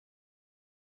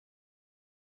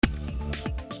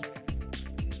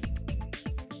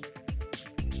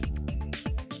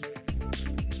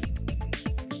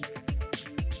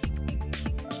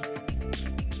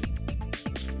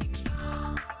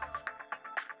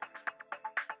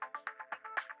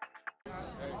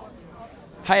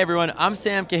Hi everyone, I'm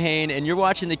Sam Kahane and you're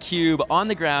watching theCUBE on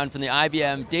the ground from the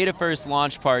IBM Data First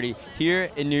launch party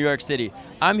here in New York City.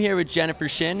 I'm here with Jennifer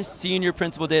Shin, Senior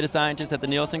Principal Data Scientist at the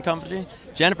Nielsen Company.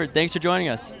 Jennifer, thanks for joining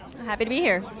us. Happy to be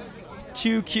here.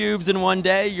 2 CUBEs in one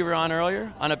day, you were on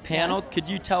earlier, on a panel. Yes. Could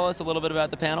you tell us a little bit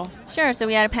about the panel? Sure, so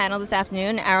we had a panel this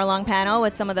afternoon, an hour-long panel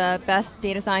with some of the best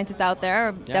data scientists out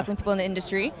there, definitely people in the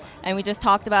industry, and we just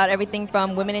talked about everything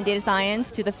from women in data science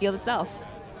to the field itself.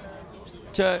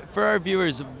 For our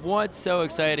viewers, what's so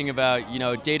exciting about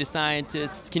data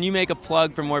scientists? Can you make a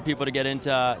plug for more people to get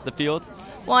into the field?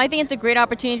 Well, I think it's a great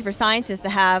opportunity for scientists to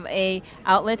have a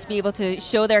outlet to be able to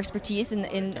show their expertise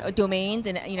in domains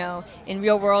and in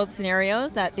real world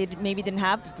scenarios that they maybe didn't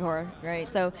have before, right?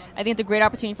 So I think it's a great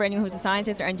opportunity for anyone who's a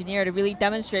scientist or engineer to really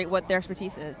demonstrate what their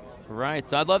expertise is. Right,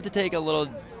 so I'd love to take a little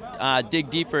dig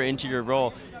deeper into your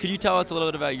role. Could you tell us a little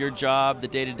bit about your job, the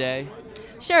day-to-day?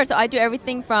 Sure, so I do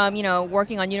everything from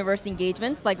working on university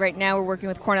engagements, like right now we're working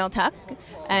with Cornell Tech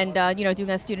and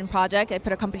doing a student project. I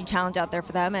put a company challenge out there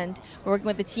for them and we're working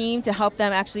with the team to help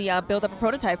them actually build up a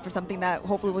prototype for something that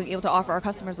hopefully we'll be able to offer our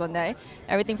customers one day.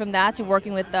 Everything from that to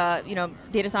working with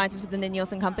data scientists within the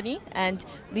Nielsen company and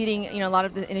leading a lot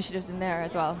of the initiatives in there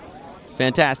as well.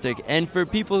 Fantastic. And for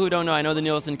people who don't know, I know the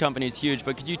Nielsen company is huge,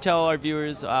 but could you tell our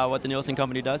viewers what the Nielsen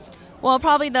company does? Well,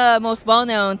 probably the most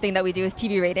well-known thing that we do is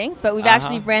TV ratings, but we've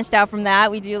actually branched out from that.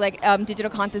 We do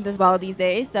digital content as well these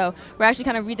days, so we're actually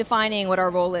kind of redefining what our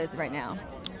role is right now.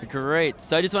 Great.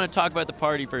 So I just want to talk about the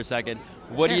party for a second.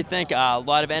 What do you think? A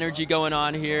lot of energy going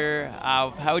on here.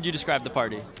 How would you describe the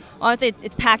party? Well, I'd say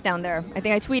it's packed down there. I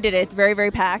think I tweeted it. It's very, very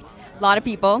packed. A lot of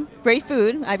people. Great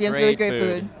food. IBM's really great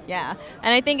food. Yeah.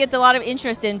 And I think it's a lot of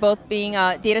interest in both being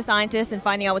a data scientist and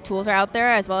finding out what tools are out there,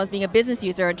 as well as being a business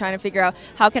user and trying to figure out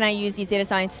how can I use these data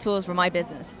science tools for my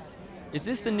business. Is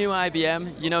this the new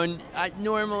IBM?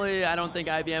 Normally I don't think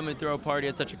IBM would throw a party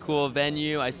at such a cool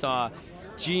venue. I saw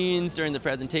jeans during the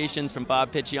presentations from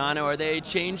Bob Picciano. Are they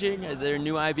changing? Is there a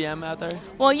new IBM out there?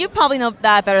 Well, you probably know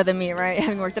that better than me, right?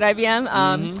 Having worked at IBM.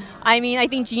 I mean, I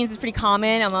think jeans is pretty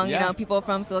common among people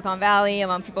from Silicon Valley,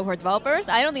 among people who are developers.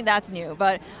 I don't think that's new,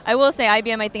 but I will say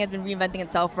IBM I think has been reinventing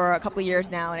itself for a couple of years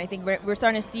now, and I think we're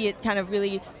starting to see it kind of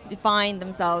really define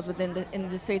themselves in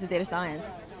the space of data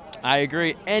science. I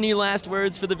agree. Any last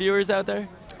words for the viewers out there?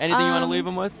 Anything you want to leave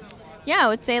them with? Yeah, I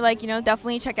would say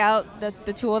definitely check out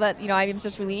the tool that IBM's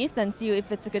just released and see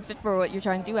if it's a good fit for what you're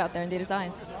trying to do out there in data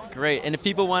science. Great, and if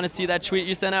people want to see that tweet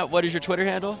you sent out, what is your Twitter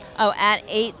handle? Oh, at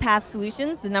 8path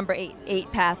Solutions, the number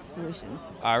 8path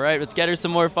Solutions. All right, let's get her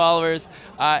some more followers.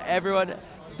 Everyone,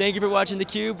 thank you for watching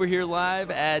theCUBE. We're here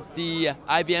live at the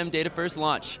IBM Data First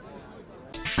launch.